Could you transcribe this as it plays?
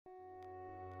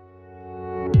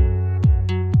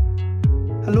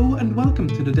and welcome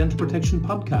to the Dental Protection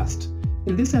Podcast.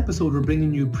 In this episode, we're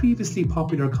bringing you previously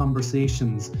popular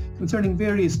conversations concerning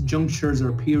various junctures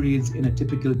or periods in a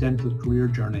typical dental career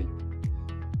journey.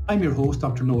 I'm your host,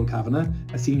 Dr. Noel Kavanagh,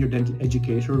 a senior dental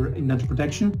educator in dental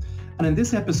protection. And in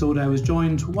this episode, I was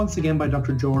joined once again by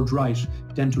Dr. George Wright,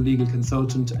 dental legal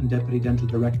consultant and deputy dental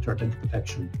director at Dental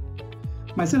Protection.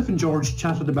 Myself and George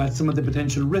chatted about some of the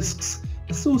potential risks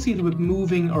associated with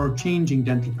moving or changing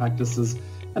dental practices,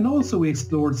 and also we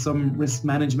explored some risk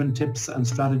management tips and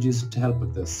strategies to help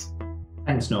with this.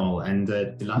 Thanks, Noel, and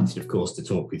delighted, of course, to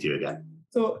talk with you again.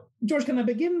 So, George, can I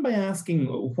begin by asking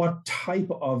what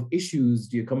type of issues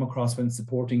do you come across when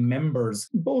supporting members,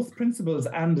 both principals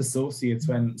and associates,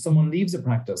 when someone leaves a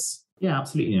practice? Yeah,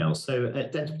 absolutely, Noel. So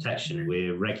at Dental Protection,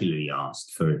 we're regularly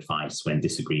asked for advice when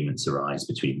disagreements arise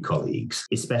between colleagues,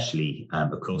 especially,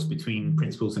 of course, between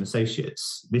principals and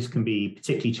associates. This can be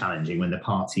particularly challenging when the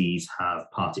parties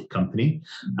have parted company,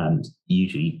 and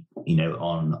usually,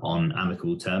 on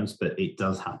amicable terms, but it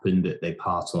does happen that they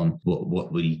part on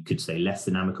what we could say less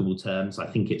than amicable terms. I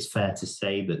think it's fair to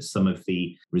say that some of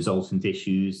the resultant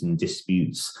issues and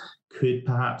disputes could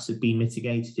perhaps have been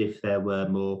mitigated if there were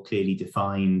more clearly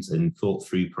defined and thought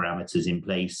through parameters in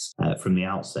place from the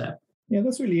outset. Yeah,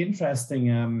 that's really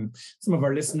interesting. Some of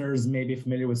our listeners may be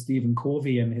familiar with Stephen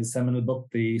Covey and his seminal book,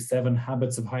 The 7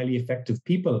 Habits of Highly Effective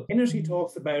People. In it, he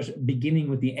talks about beginning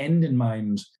with the end in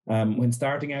mind. When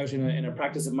starting out in a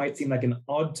practice, it might seem like an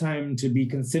odd time to be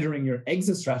considering your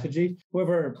exit strategy.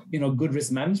 However, good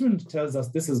risk management tells us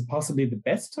this is possibly the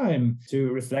best time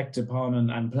to reflect upon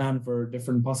and plan for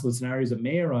different possible scenarios that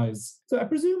may arise. So I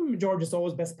presume, George, it's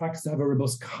always best practice to have a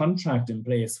robust contract in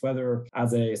place, whether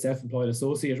as a self-employed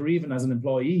associate or even as an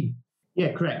employee.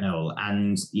 Yeah, correct, Noel.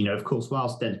 And, of course,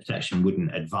 whilst Dental Protection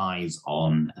wouldn't advise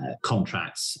on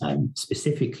contracts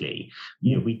specifically,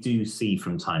 we do see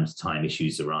from time to time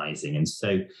issues arising. And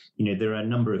so, there are a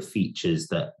number of features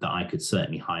that I could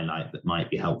certainly highlight that might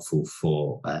be helpful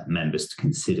for members to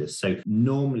consider. So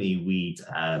normally we'd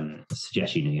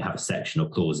suggest, you have a section or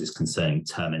clauses concerning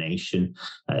termination.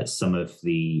 Some of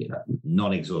the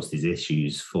non-exhaustive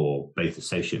issues for both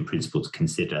associate and principal to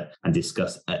consider and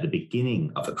discuss at the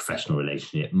beginning of a professional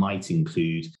relationship might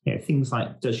include things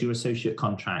like, does your associate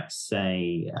contract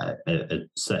say a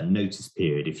certain notice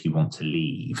period if you want to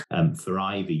leave for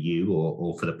either you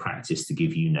or for the practice to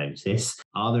give you notice?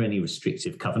 Are there any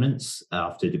restrictive covenants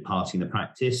after departing the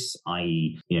practice,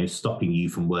 i.e. stopping you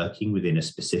from working within a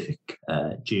specific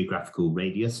geographical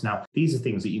radius? Now, these are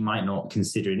things that you might not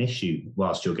consider an issue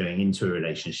whilst you're going into a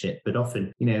relationship, but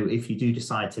often, if you do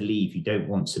decide to leave, you don't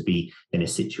want to be in a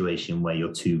situation where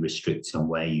you're too restricted on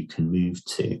where you can move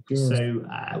to. Sure. So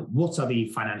what are the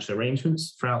financial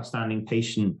arrangements for outstanding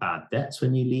patient bad debts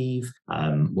when you leave?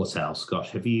 What else?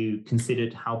 Gosh, have you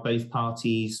considered how both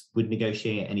parties would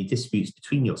negotiate any disputes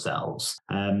between yourselves?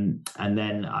 And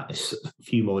then a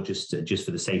few more just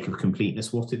for the sake of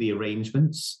completeness. What are the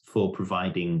arrangements for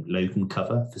providing locum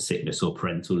cover for sickness or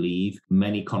parental leave?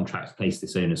 Many contracts place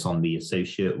this onus on the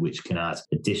associate, which can add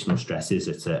additional stresses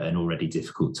at an already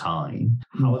difficult time.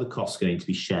 How are the costs going to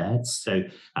be shared? So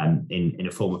in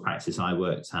a former practice I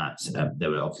worked at, there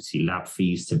were obviously lab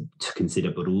fees to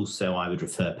consider, but also I would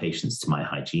refer patients to my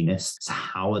hygienist. So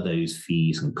how are those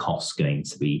fees and costs going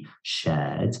to be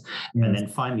shared? Yes. And then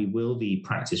finally, will the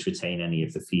practice retain any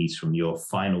of the fees from your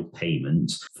final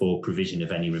payment for provision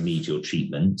of any remedial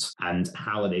treatment? And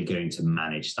how are they going to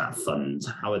manage that fund?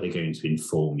 How are they going to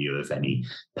inform you of any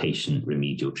patient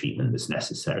remedial treatment that's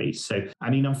necessary? So,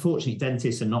 unfortunately,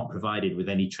 dentists are not provided with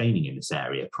any training in this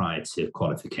area prior to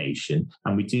qualification.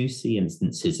 And we do see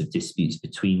instances of disputes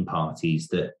between parties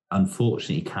that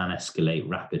unfortunately can escalate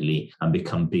rapidly and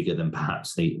become bigger than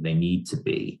perhaps they need to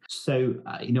be. So,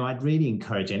 I'd really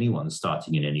encourage anyone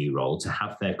starting in a new role to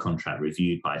have their contract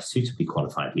reviewed by a suitably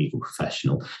qualified legal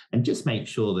professional and just make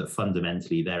sure that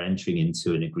fundamentally they're entering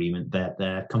into an agreement that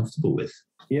they're comfortable with.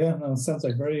 Yeah, no, sounds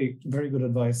like very, very good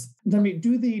advice. Tell me,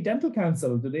 do the Dental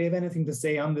Council, do they have anything to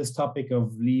say on this topic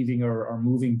of leaving or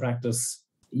moving practice?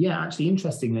 Yeah, actually,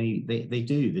 interestingly, they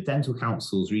do. The Dental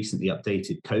Council's recently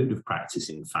updated code of practice,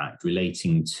 in fact,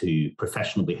 relating to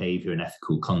professional behaviour and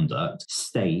ethical conduct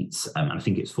states, and I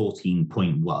think it's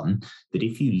 14.1, that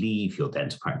if you leave your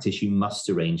dental practice, you must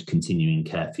arrange continuing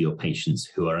care for your patients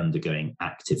who are undergoing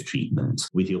active treatment.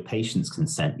 With your patient's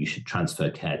consent, you should transfer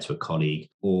care to a colleague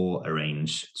or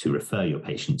arrange to refer your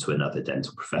patient to another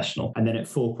dental professional. And then at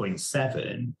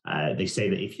 4.7, they say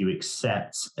that if you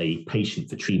accept a patient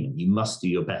for treatment, you must do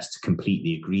your best to complete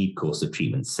the agreed course of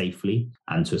treatment safely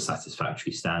and to a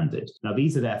satisfactory standard. Now,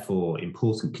 these are therefore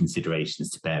important considerations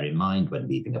to bear in mind when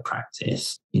leaving a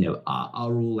practice.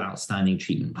 Are all outstanding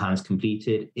treatment plans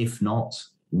completed? If not,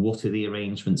 what are the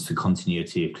arrangements for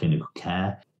continuity of clinical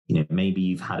care? Maybe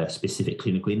you've had a specific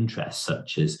clinical interest,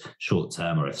 such as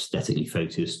short-term or aesthetically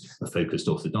focused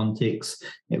orthodontics.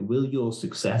 Will your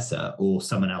successor or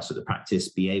someone else at the practice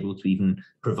be able to even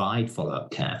provide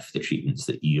follow-up care for the treatments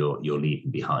that you're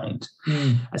leaving behind?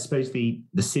 I suppose the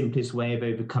simplest way of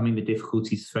overcoming the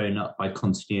difficulties thrown up by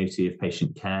continuity of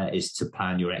patient care is to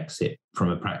plan your exit from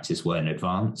a practice well in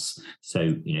advance.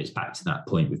 So, it's back to that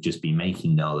point we've just been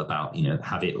making, Noel, about,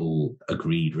 have it all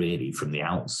agreed really from the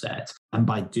outset. And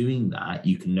by doing that,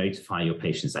 you can notify your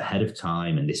patients ahead of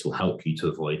time, and this will help you to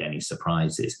avoid any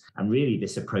surprises. And really,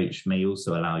 this approach may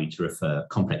also allow you to refer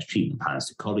complex treatment plans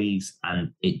to colleagues,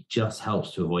 and it just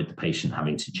helps to avoid the patient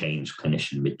having to change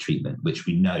clinician mid-treatment, which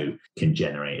we know can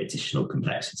generate additional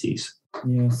complexities.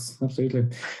 Yes, absolutely.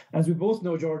 As we both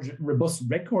know, George, robust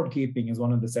record keeping is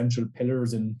one of the central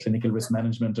pillars in clinical risk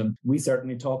management, and we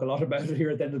certainly talk a lot about it here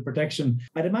at Dental Protection.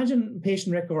 I'd imagine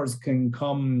patient records can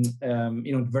come,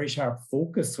 very sharp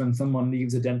focus when someone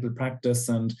leaves a dental practice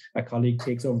and a colleague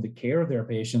takes over the care of their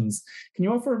patients. Can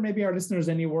you offer maybe our listeners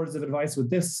any words of advice with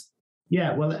this?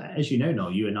 Yeah, well, as you know,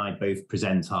 Noel, you and I both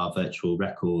present our virtual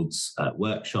records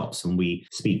workshops, and we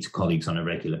speak to colleagues on a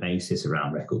regular basis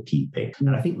around record keeping.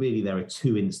 And I think really there are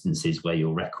two instances where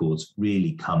your records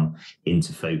really come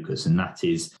into focus, and that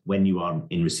is when you are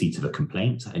in receipt of a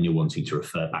complaint and you're wanting to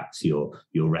refer back to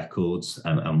your records,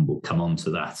 and we'll come on to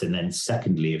that. And then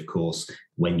secondly, of course,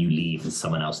 when you leave and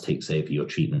someone else takes over your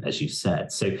treatment, as you said.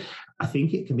 So I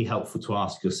think it can be helpful to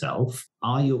ask yourself,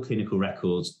 are your clinical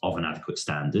records of an adequate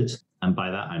standard? And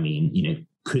by that, I mean,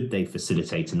 could they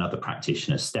facilitate another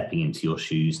practitioner stepping into your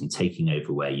shoes and taking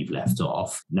over where you've left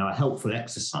off? Now, a helpful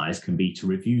exercise can be to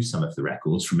review some of the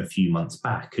records from a few months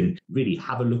back and really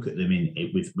have a look at them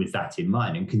with that in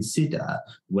mind, and consider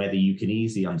whether you can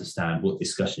easily understand what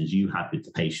discussions you had with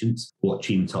the patients, what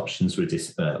treatment options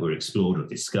were explored or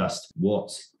discussed,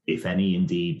 what, if any,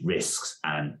 indeed, risks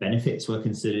and benefits were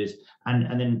considered,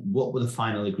 and then what were the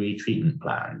final agreed treatment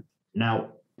plan. Now,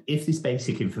 if this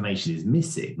basic information is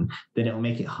missing, then it will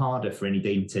make it harder for any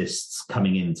dentists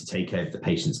coming in to take over the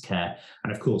patient's care.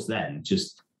 And of course, then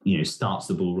just, starts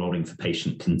the ball rolling for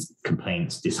patient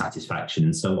complaints, dissatisfaction,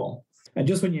 and so on. And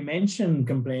just when you mention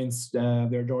complaints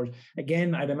there, George,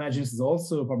 again, I'd imagine this is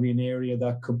also probably an area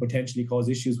that could potentially cause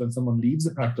issues when someone leaves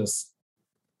the practice.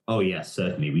 Oh, yes,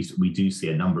 certainly. We do see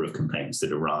a number of complaints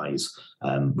that arise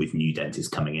with new dentists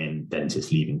coming in,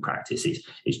 dentists leaving practice.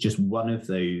 It's just one of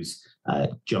those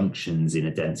junctions in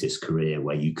a dentist's career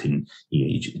where you can,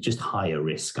 just higher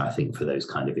risk, I think, for those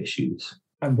kind of issues.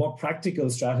 And what practical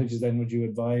strategies then would you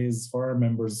advise for our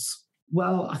members?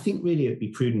 Well, I think really it'd be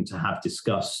prudent to have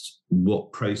discussed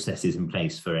what process is in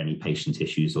place for any patient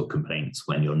issues or complaints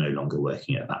when you're no longer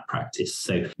working at that practice.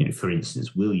 So, for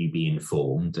instance, will you be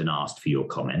informed and asked for your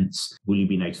comments? Will you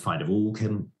be notified of all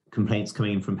complaints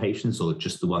coming in from patients, or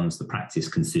just the ones the practice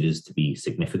considers to be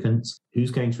significant? Who's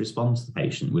going to respond to the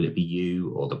patient? Will it be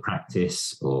you or the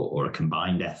practice, or a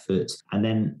combined effort? And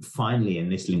then finally, and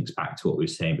this links back to what we were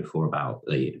saying before about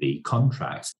the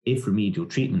contract, if remedial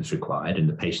treatment is required and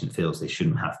the patient feels they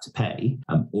shouldn't have to pay,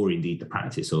 or indeed the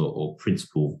practice or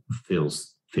principal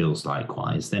feels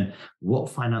likewise, then what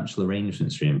financial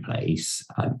arrangements are in place,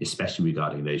 especially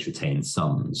regarding those retained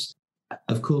sums?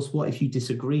 Of course, what if you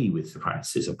disagree with the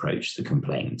practice's approach to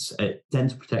complaints? At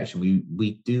Dental Protection,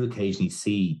 we do occasionally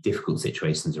see difficult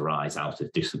situations arise out of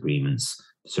disagreements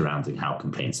surrounding how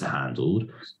complaints are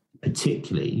handled,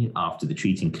 particularly after the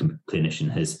treating clinician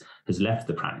has left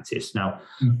the practice. Now,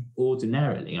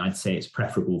 ordinarily, I'd say it's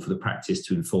preferable for the practice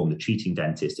to inform the treating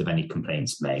dentist of any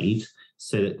complaints made,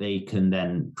 so that they can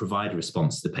then provide a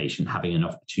response to the patient, having an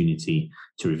opportunity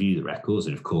to review the records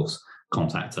and, of course,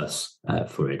 contact us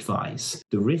for advice.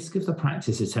 The risk of the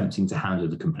practice attempting to handle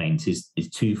the complaint is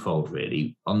twofold,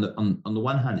 really. On the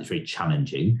one hand, it's very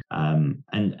challenging and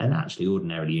actually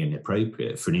ordinarily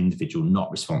inappropriate for an individual not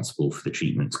responsible for the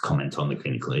treatment to comment on the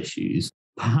clinical issues.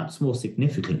 Perhaps more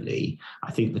significantly,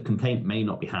 I think the complaint may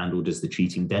not be handled as the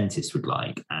treating dentist would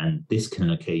like, and this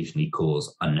can occasionally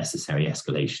cause unnecessary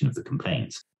escalation of the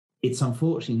complaint. It's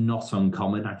unfortunately not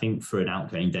uncommon, I think, for an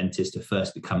outgoing dentist to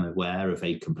first become aware of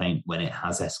a complaint when it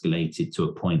has escalated to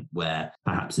a point where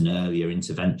perhaps an earlier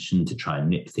intervention to try and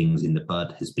nip things in the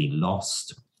bud has been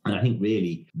lost. And I think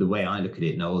really the way I look at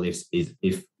it, Noel, is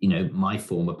if, my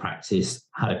former practice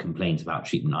had a complaint about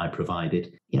treatment I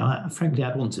provided, frankly,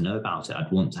 I'd want to know about it.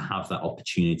 I'd want to have that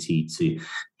opportunity to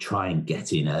try and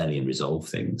get in early and resolve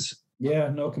things. Yeah,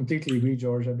 no, completely agree,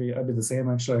 George. I'd be the same,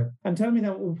 actually. And tell me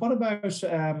then, what about,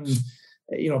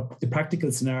 the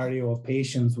practical scenario of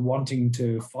patients wanting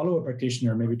to follow a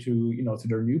practitioner, maybe to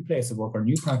their new place of work or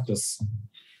new practice?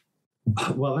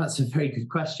 Well, that's a very good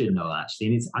question, Noel, actually.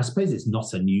 And I suppose it's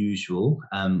not unusual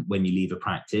when you leave a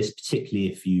practice,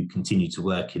 particularly if you continue to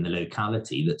work in the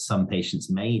locality, that some patients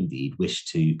may indeed wish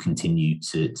to continue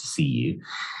to see you.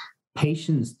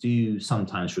 Patients do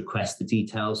sometimes request the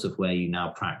details of where you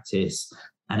now practice.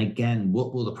 And again,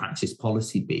 what will the practice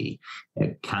policy be?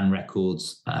 Can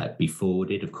records be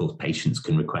forwarded? Of course, patients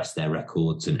can request their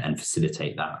records and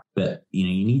facilitate that. But, you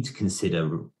need to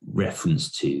consider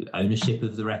reference to ownership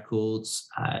of the records,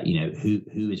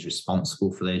 who is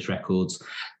responsible for those records.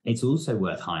 It's also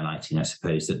worth highlighting, I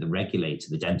suppose, that the regulator,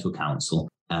 the Dental Council,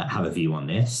 have a view on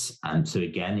this. And so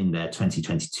again, in their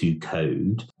 2022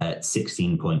 code at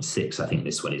 16.6, I think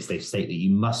this one is, they state that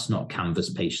you must not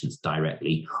canvass patients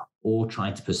directly or try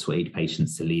to persuade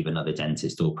patients to leave another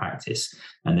dentist or practice,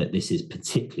 and that this is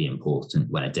particularly important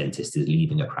when a dentist is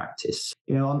leaving a practice.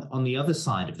 On the other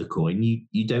side of the coin,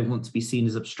 you don't want to be seen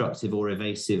as obstructive or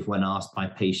evasive when asked by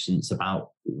patients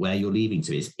about where you're leaving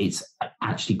to. It's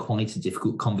actually quite a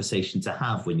difficult conversation to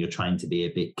have when you're trying to be a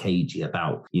bit cagey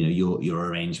about your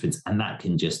arrangements, and that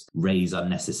can just raise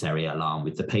unnecessary alarm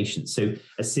with the patient. So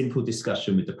a simple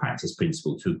discussion with the practice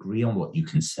principal to agree on what you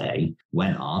can say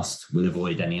when asked will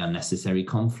avoid any unnecessary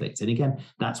conflict. And again,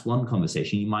 that's one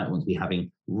conversation you might want to be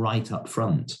having right up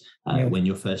front when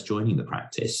you're first joining the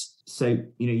practice. So,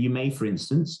 you may, for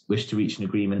instance, wish to reach an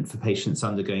agreement for patients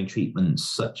undergoing treatments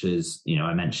such as,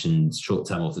 I mentioned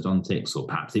short-term orthodontics or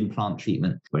perhaps implant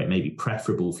treatment, where it may be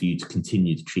preferable for you to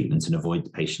continue the treatment and avoid the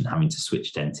patient having to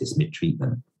switch dentists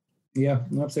mid-treatment. Yeah,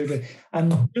 absolutely.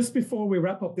 And just before we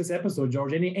wrap up this episode,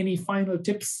 George, any final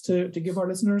tips to give our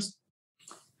listeners?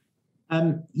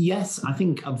 Yes, I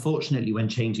think, unfortunately, when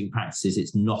changing practices,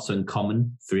 it's not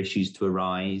uncommon for issues to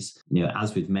arise.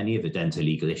 As with many of the dental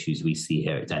legal issues we see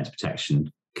here at Dental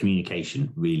Protection, communication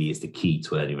really is the key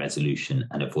to early resolution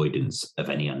and avoidance of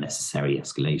any unnecessary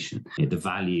escalation. The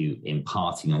value in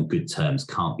parting on good terms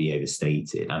can't be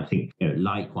overstated. And I think,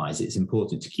 likewise, it's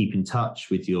important to keep in touch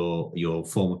with your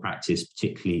former practice,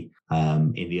 particularly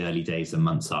in the early days and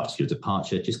months after your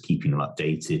departure, just keeping them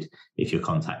updated if your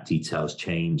contact details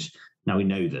change. Now, we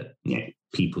know that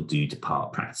people do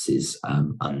depart practices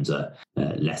under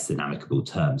less than amicable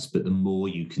terms, but the more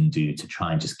you can do to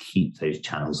try and just keep those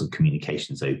channels of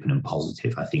communications open and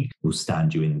positive, I think will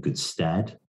stand you in good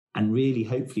stead. And really,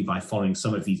 hopefully, by following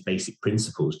some of these basic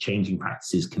principles, changing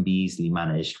practices can be easily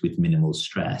managed with minimal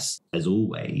stress. As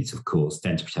always, of course,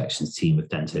 Dental Protection's team of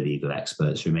dental legal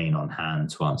experts remain on hand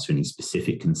to answer any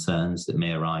specific concerns that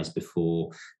may arise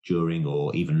before, during,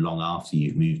 or even long after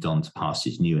you've moved on to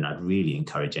pastures new. And I'd really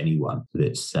encourage anyone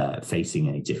that's facing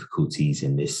any difficulties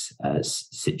in this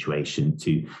situation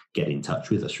to get in touch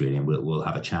with us, really, and we'll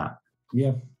have a chat.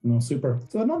 Yeah, no, super.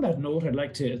 So on that note, I'd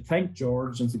like to thank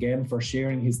George once again for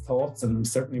sharing his thoughts and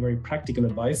certainly very practical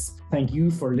advice. Thank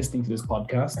you for listening to this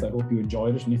podcast. I hope you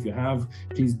enjoyed it. And if you have,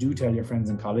 please do tell your friends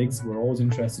and colleagues. We're always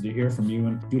interested to hear from you,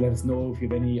 and do let us know if you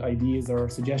have any ideas or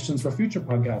suggestions for future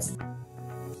podcasts.